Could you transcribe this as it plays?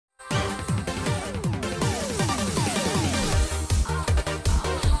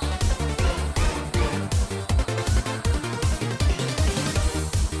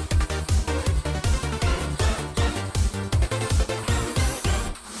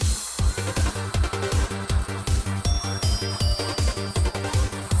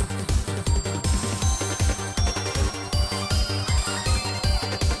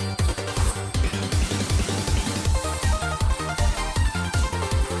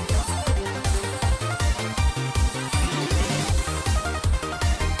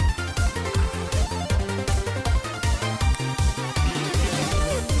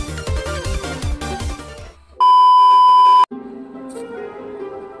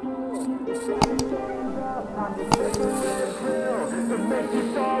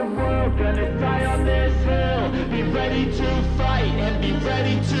Gonna die on this hill. Be ready to fight and be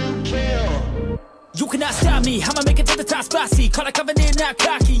ready to kill. You cannot stop me, I'ma make it to the top, spicy. Call a covenant, not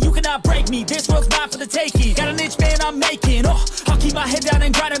cocky. You cannot break me, this world's mine for the taking. Got an itch, man, I'm making. Oh, I'll keep my head down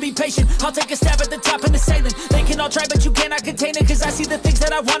and grind and be patient. I'll take a stab at the top and the sailing. They can all try, but you cannot contain it. Cause I see the things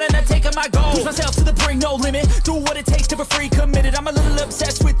that I want and I take on my goal. Push myself to the brink, no limit. Do what it takes to be free, committed. I'm a little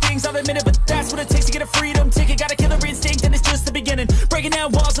obsessed with things, I'll admit it. But that's what it takes to get a freedom ticket. Got a killer instinct and it's just the beginning. Breaking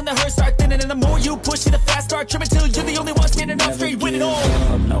down walls and the hurt start thinning. And the more you push it, the fast start trimming. Till you're the only one standing up straight, winning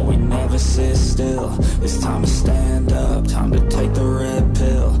all. No, we never sit still. It's time to stand up, time to take the red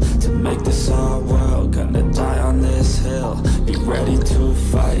pill. To make this our world, gonna die on this hill. Be ready to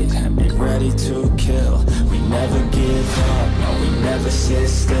fight and be ready to kill. We never give up, no, we never sit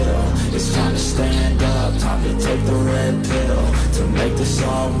still. It's time to stand up, time to take the red pill. To make this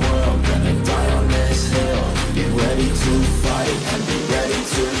our world, gonna die on this hill. Be ready to fight and be ready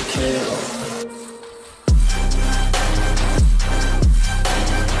to kill.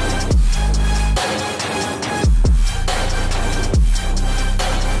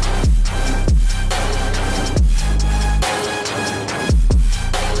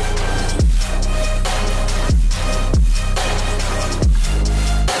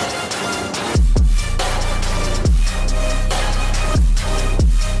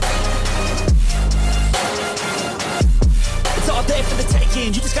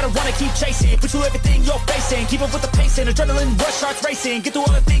 Keep chasing, put you everything you're facing. Keep up with the pace and adrenaline rush starts racing. Get through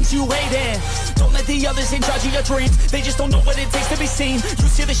all the things you hate and don't let the others in charge of your dreams. They just don't know what it takes to be seen. You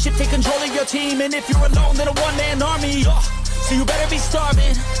see the ship take control of your team. And if you're alone, then a one-man army. So you better be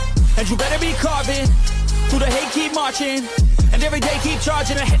starving and you better be carving. Through the hate, keep marching. And every day keep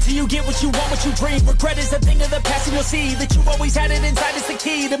charging ahead till you get what you want, what you dream. Regret is a thing of the past and you'll see that you always had it inside. It's the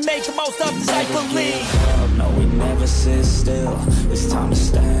key to make the most of this life, believe. No, we never sit still. It's time to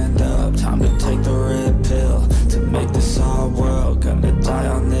stand up, time to take the red pill. To make this our world, gonna die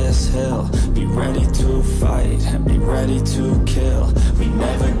on this hill. Be ready to fight and be ready to kill. We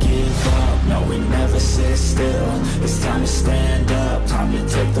never give up, no, we never sit still. It's time to stand up, time to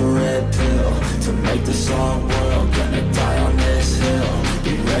take the red pill. To make this our world, gonna die on this hill.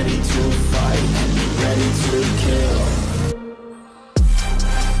 Be ready to fight and be ready to kill.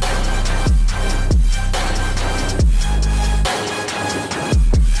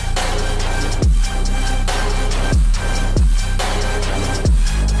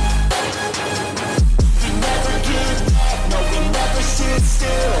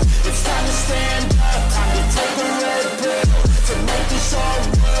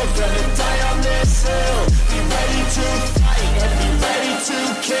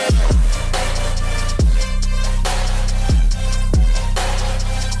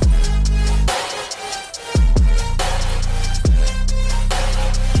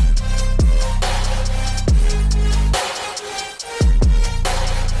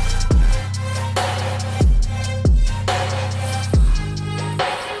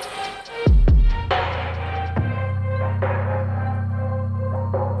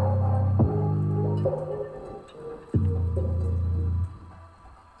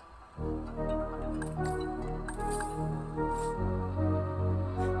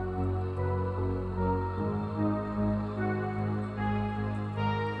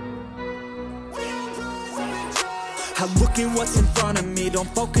 I look at what's in front of me, don't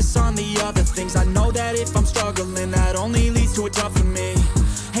focus on the other things. I know that if I'm struggling, that only leads to a job for me.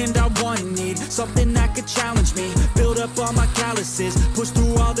 And I need something that could challenge me. Build up all my calluses, push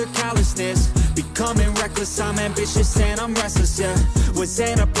through all their callousness. Becoming reckless, I'm ambitious and I'm restless, yeah. Was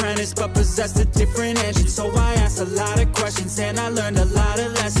an apprentice but possessed a different engine. So I asked a lot of questions and I learned a lot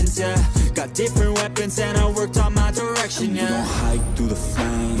of lessons, yeah. Got different weapons and I worked on my direction, yeah. We gon' hike through the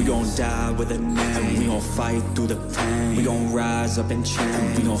flame, we gon' die with a name. And we gon' fight through the pain, we gon' rise up and change.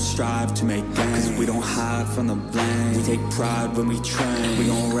 And we gon' strive to make gains, cause we don't hide from the blame. We take pride when we train, we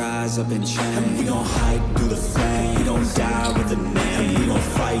gon' rise up and change. And we gon' hike through the flame, we gon' die with a name. And we gon'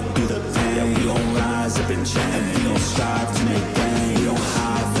 fight through the pain, yeah, we gon' rise up and change. And we gon' strive to make gains, we don't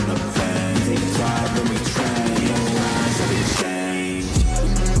hide from the pain. We take pride when we train, we gon' rise up and change.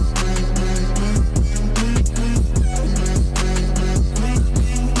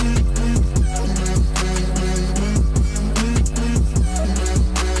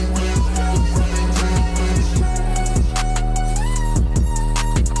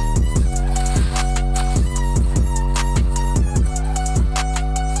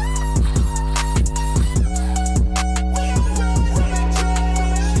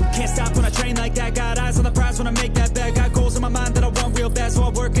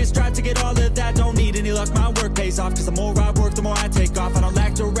 work and strive to get all of that. Don't need any luck, my work pays off. Cause the more I work, the more I take off. I don't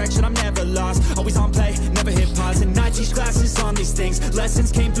lack direction, I'm never lost. Always on play, never hit pause. And I teach classes on these things.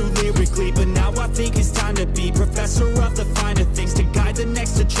 Lessons came through lyrically, but now I think it's time to be professor of the finer things, to guide the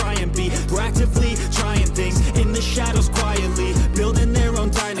next, to try and be proactively trying things in the shadows quietly, building their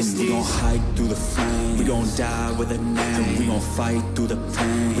own dynasty. And we gon' hike through the flames, we gon' die with a name, and we gon' fight through the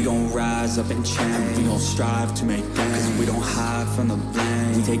pain, we gon' rise up and change, we gon' strive to make gains, cause we don't hide from the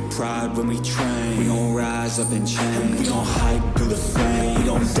blame, we take pride when we train, we gon' rise up and change, we gon' hike through the flames, we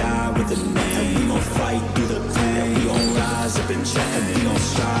gon' die with a name, and we gon' fight through the pain, we gon' rise up and change, we gon'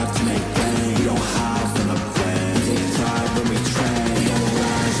 strive to make gains, we don't hide from the blame, we take pride when we train, we gon'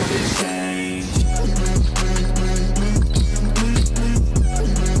 rise up and change.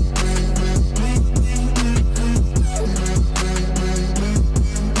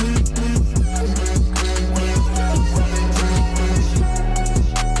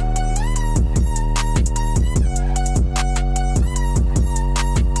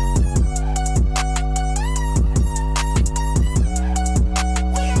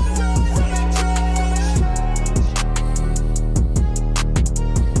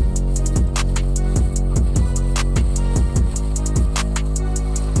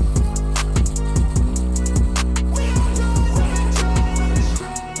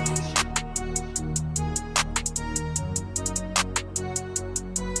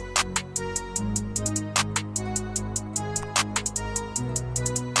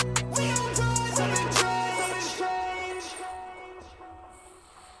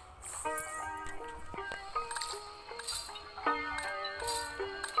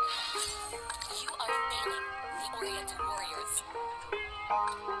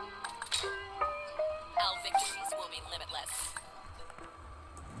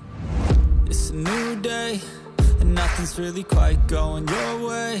 It's a new day, and nothing's really quite going your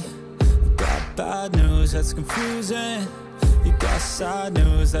way. You got bad news that's confusing, you got sad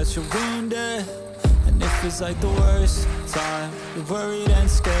news that you're wounded, and it feels like the worst time. You're worried and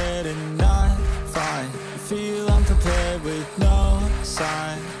scared and not fine. You feel unprepared with no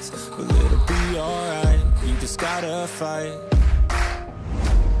signs. Well, it'll be alright, you just gotta fight.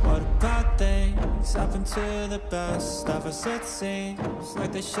 What about things happen to the best of us? It seems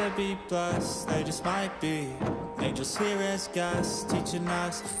like they should be blessed. They just might be angels here as guests, teaching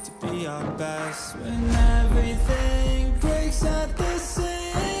us to be our best. When everything breaks at the seams,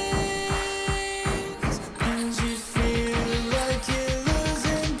 and you feel like you're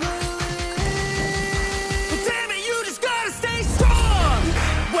losing belief. Well, damn it, you just gotta stay strong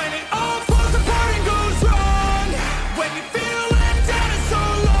when it all falls apart and goes wrong. When you feel let down and so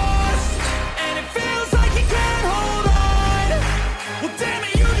lost, and it feels like you can't hold on. Well, damn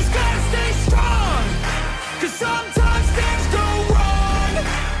it, you just gotta stay strong, cause sometimes things go wrong,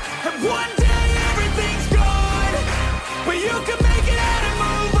 and one day everything's gone, but you can make it out and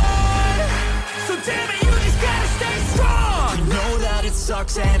move on. So damn it, you just gotta stay strong. You know that it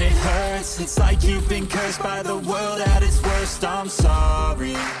sucks and it hurts. It's like you've been cursed by the world at its worst. I'm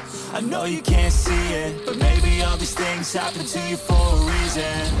sorry, I know you can't see it, but maybe all these things happen to you for a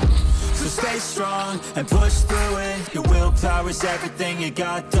reason. So stay strong and push through it. Your willpower is everything you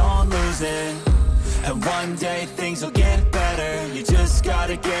got, don't lose it. And one day things will get better. You just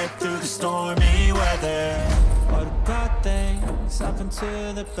gotta get through the stormy weather. What about things happen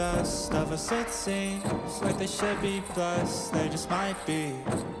to the best of us? It seems like they should be blessed. They just might be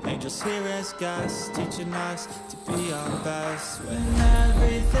angels here as guests, teaching us to be our best. When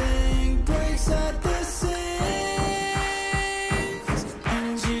everything breaks at the seams,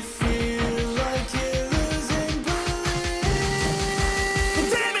 and you feel like you're losing belief. Well,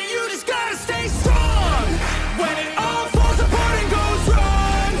 damn it, you just gotta stay strong when it all falls apart and goes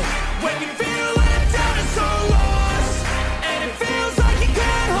wrong. When you feel let down and so lost, and it feels like you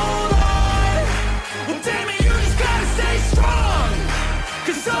can't hold on. Well, damn it, you just gotta stay strong,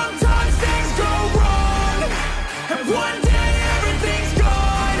 cause sometimes things go wrong, and one day everything's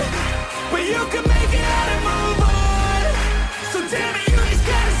gone, but you can make it out and move on. So damn it, you just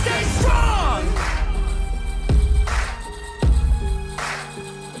gotta stay strong.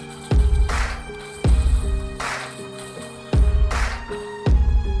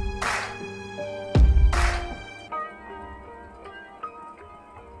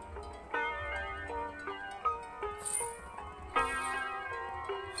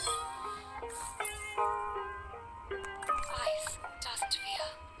 Ice doesn't feel.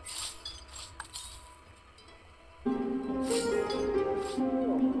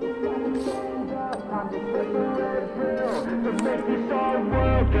 To make this our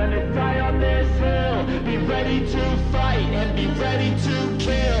world, gonna die on this hill. Be ready to fight and be ready to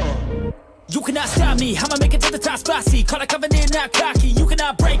kill. cannot stop me, I'ma make it to the top spicy. Call a covenant, not cocky, you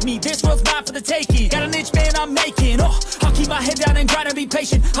cannot break me. This world's mine for the taking. Got an itch, man, I'm making. Oh, I'll keep my head down and grind and be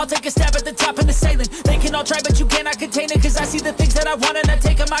patient. I'll take a stab at the top and the sailing. They can all try, but you cannot contain it. Cause I see the things that I want and I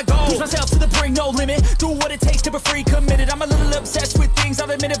take on my goals. Push myself to the brink, no limit. Do what it takes to be free, committed. I'm a little obsessed with things, I'll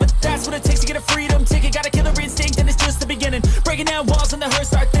admit it. But that's what it takes to get a freedom ticket. Got a killer instinct and it's just the beginning. Breaking down walls and the hurt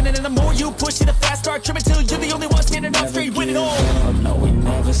start thinning. And the more you push it, the fast start trimming. Till you're the only one standing up straight, winning all. No, we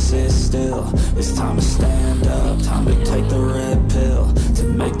never sit still. It's time to stand up, time to take the red pill. To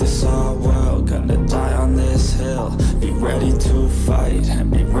make this our world, gonna die on this hill. Be ready to fight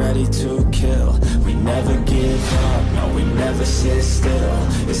and be ready to kill. We never give up, no, we never sit still.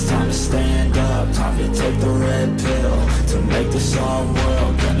 It's time to stand up, time to take the red pill. To make this our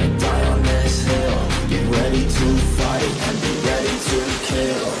world, gonna die on this hill. Be ready to fight and be ready to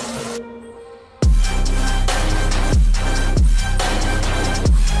kill.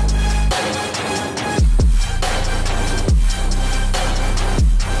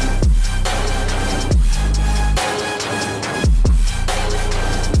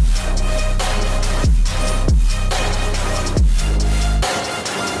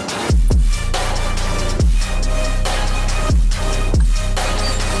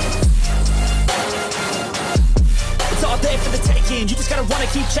 You just gotta wanna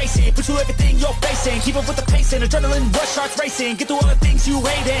keep chasing, pursue everything you're facing. Keep up with the pace and adrenaline rush starts racing. Get through all the things you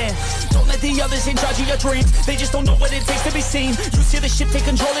hate in. Don't let the others in charge of your dreams. They just don't know what it takes to be seen. You see the ship take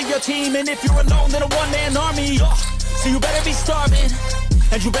control of your team. And if you're alone, then a one-man army. So you better be starving,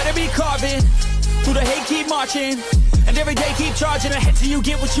 and you better be carving. Through the hate, keep marching, and every day keep charging ahead till you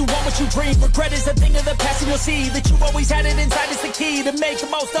get what you want, what you dream. Regret is a thing of the past, and you'll see that you always had it inside. It's the key to make the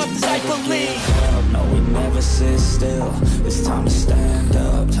most of this life. Believe. No, we never sit still. It's time to stand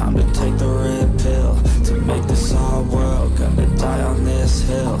up, time to take the red pill. To make this our world, gonna die on this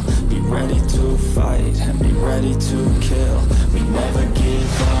hill. Be ready to fight and be ready to kill. We never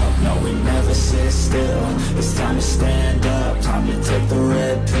give up, no, we never sit still. It's time to stand up, time to take the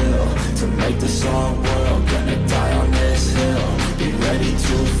red pill. To make this our world, gonna die on this hill. Be ready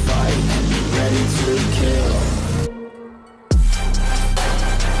to fight and be ready to kill.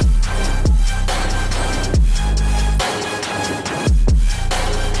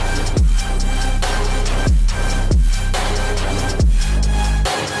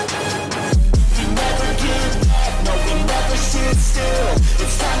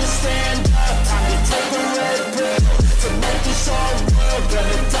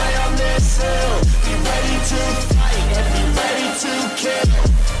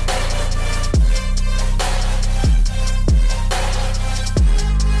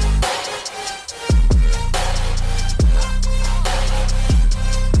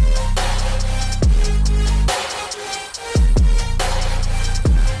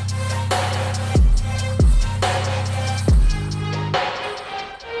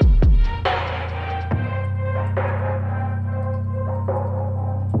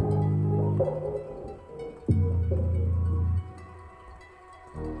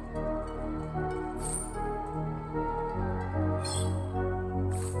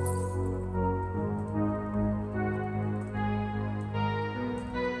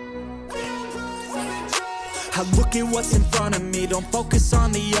 I look at what's in front of me, don't focus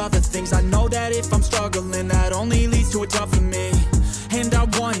on the other things. I know that if I'm struggling, that only leads to a tough for me. And I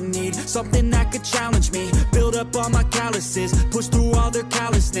want and need something that could challenge me. Build up all my calluses, push through all their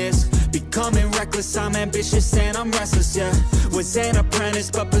callousness. Becoming reckless, I'm ambitious and I'm restless, yeah. Was an apprentice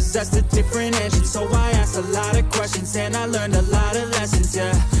but possessed a different engine. So I asked a lot of questions and I learned a lot of lessons,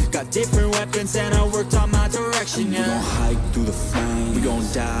 yeah. Got different weapons and I worked on my direction, yeah. We gon' hike through the flame, we gon'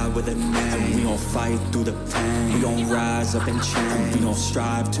 die with a name. We gon' fight through the pain, we gon' rise up and change. We gon'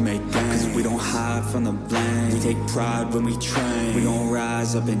 strive to make gains, cause we don't hide from the blame. We take pride when we train, we gon'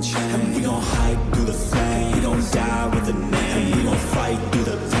 rise up and change. We gon' hike through the flame, we gon' die with a name. We gon' fight through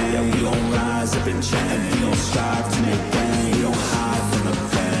the pain, we gon' rise up and change. We gon' strive to make gains, we don't hide from the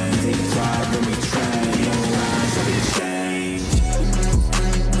pain. We take pride when we train, we gon' rise up and change.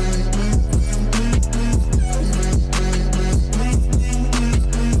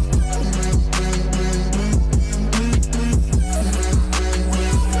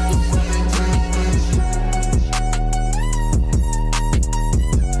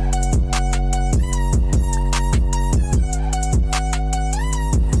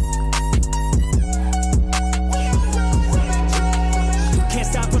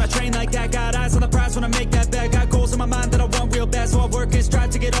 When I make that bet, got goals in my mind that I want real bad. So I work and strive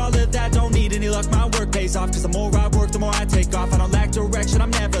to get all of that. Don't need any luck, my work pays off. Cause the more I work, the more I take off. I don't lack direction, I'm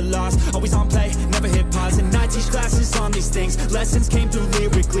never lost. Always on play, never hit pause. And I teach classes on these things. Lessons came through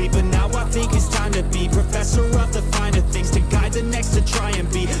lyrically, but now I think it's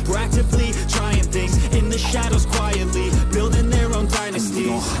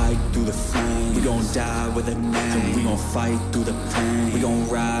fight through the pain. We gon'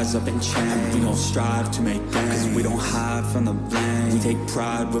 rise up and change. We gon' strive to make gains, cause we don't hide from the blame. We take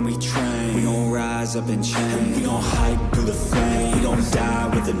pride when we train. We gon' rise up and change. We gon' hike through the flame. We gon' die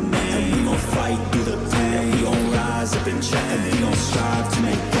with a name. We gon' fight through the pain. We gon' rise up and change. We gon' strive to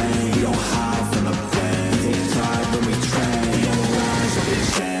make gains. We don't hide from the blame. We take pride when we train. We gon' rise up and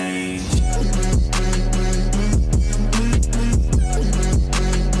change.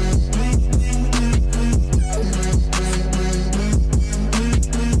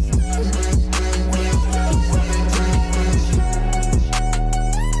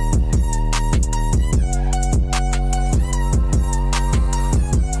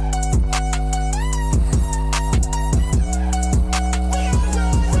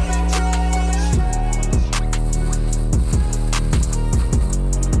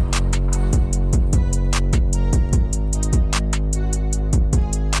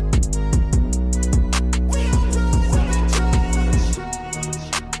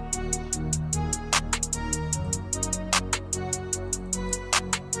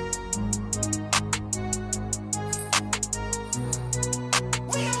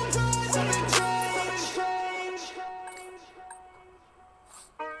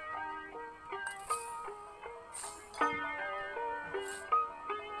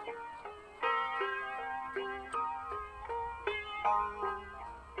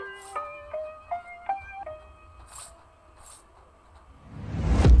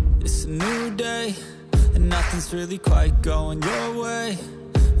 It's a new day, and nothing's really quite going your way.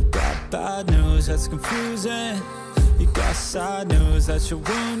 You got bad news that's confusing. You got sad news that you're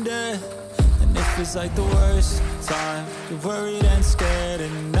wounded. And it feels like the worst time. You're worried and scared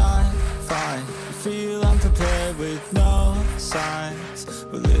and not fine. You feel unprepared with no signs.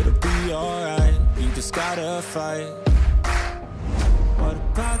 Well, it'll be alright, you just gotta fight. What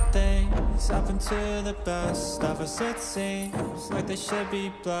about things happen to the best of us? It seems like they should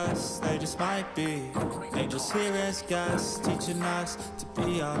be blessed. They just might be angels here as guests, teaching us to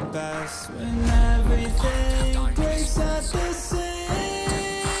be our best. When everything breaks at the seams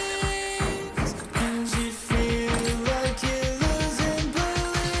and you feel like you're losing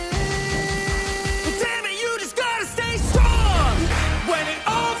belief. Well, damn it, you just gotta stay strong when it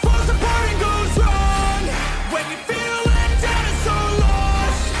all falls apart and goes wrong. When you feel let down and so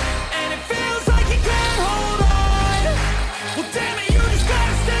lost, and it feels like you can't hold on. Well, damn it, you just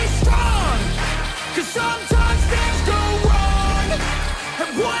gotta stay strong, cause sometimes things go wrong, and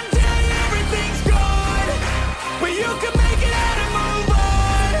one day everything's gone, but you can make it out and move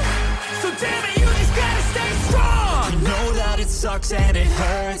on. So damn it, you just gotta stay strong. You know that it sucks and it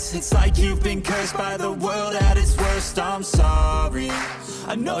hurts. It's like you've been cursed by the world at its worst. I'm sorry,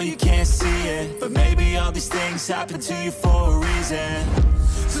 I know you can't see it, but maybe all these things happen to you for a reason.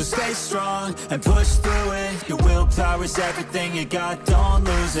 So stay strong and push through it. Your willpower is everything you got, don't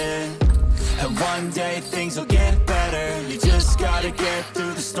lose it. And one day things will get better. You just gotta get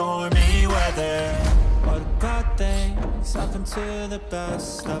through the stormy weather. What about things happen to the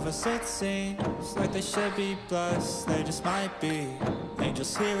best of us? It seems like they should be blessed. They just might be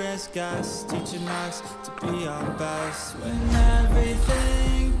angels here as guests, teaching us to be our best. When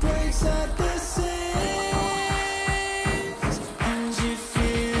everything breaks at the seams and you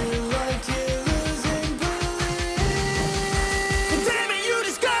feel like you're losing belief. Well, damn it, you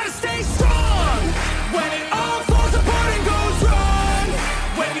just gotta stay strong when it all falls apart and goes wrong.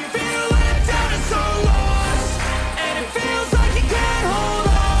 When you feel let down and so lost, and it feels like you can't hold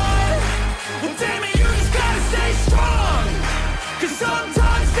on. Well, damn it, you just gotta stay strong, cause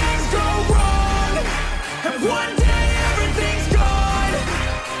sometimes things go wrong, and one day everything's gone,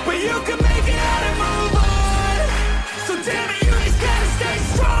 but you can make it out and move on. So damn it, you just gotta stay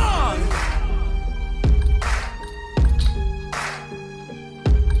strong.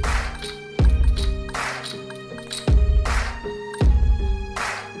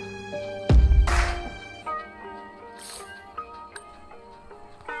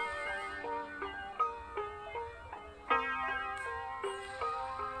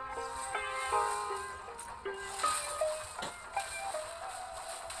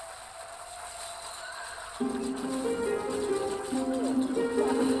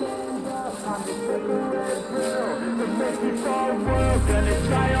 Gonna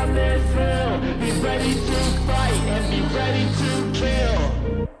die on this hill. Be ready to fight and be ready to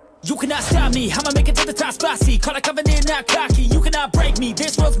kill. You can cannot stop me, I'ma make it to the top spicy. Call it covenant, not cocky. You cannot break me,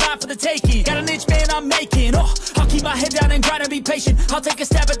 this world's mine for the taking. Got an itch, man, I'm making. Oh, I'll keep my head down and grind and be patient. I'll take a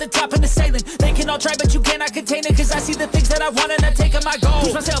stab at the top and the sailing. They can all try, but you cannot contain it. Cause I see the things that I want and I take on my goal.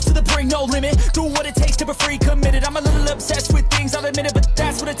 Push myself to the brink, no limit. Do what it takes to be free, committed. I'm a little obsessed with things, I'll admit it. But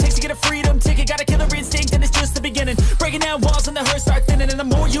that's what it takes to get a freedom ticket. Got a killer instinct and it's just the beginning. Breaking down walls and the hurt start thinning. And the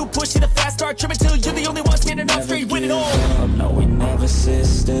more you push it, the fast start trimming. Till you're the only one standing up straight, winning all. No, we never sit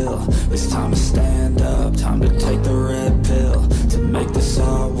still. It's time to stand up, time to take the red pill. To make this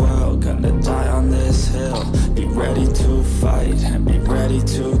our world, gonna die on this hill. Be ready to fight and be ready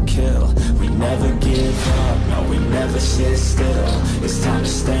to kill. We never give up, no, we never sit still. It's time to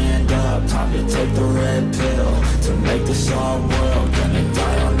stand up, time to take the red pill. To make this our world, gonna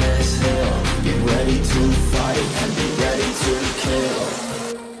die on this hill. Be ready to fight and be ready to kill.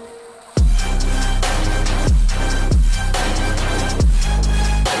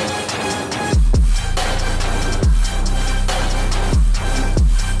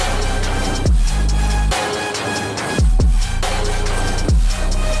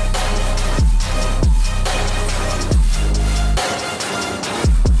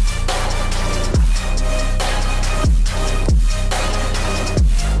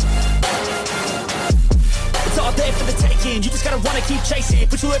 You just gotta wanna keep chasing,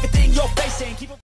 put you everything you're facing. Keep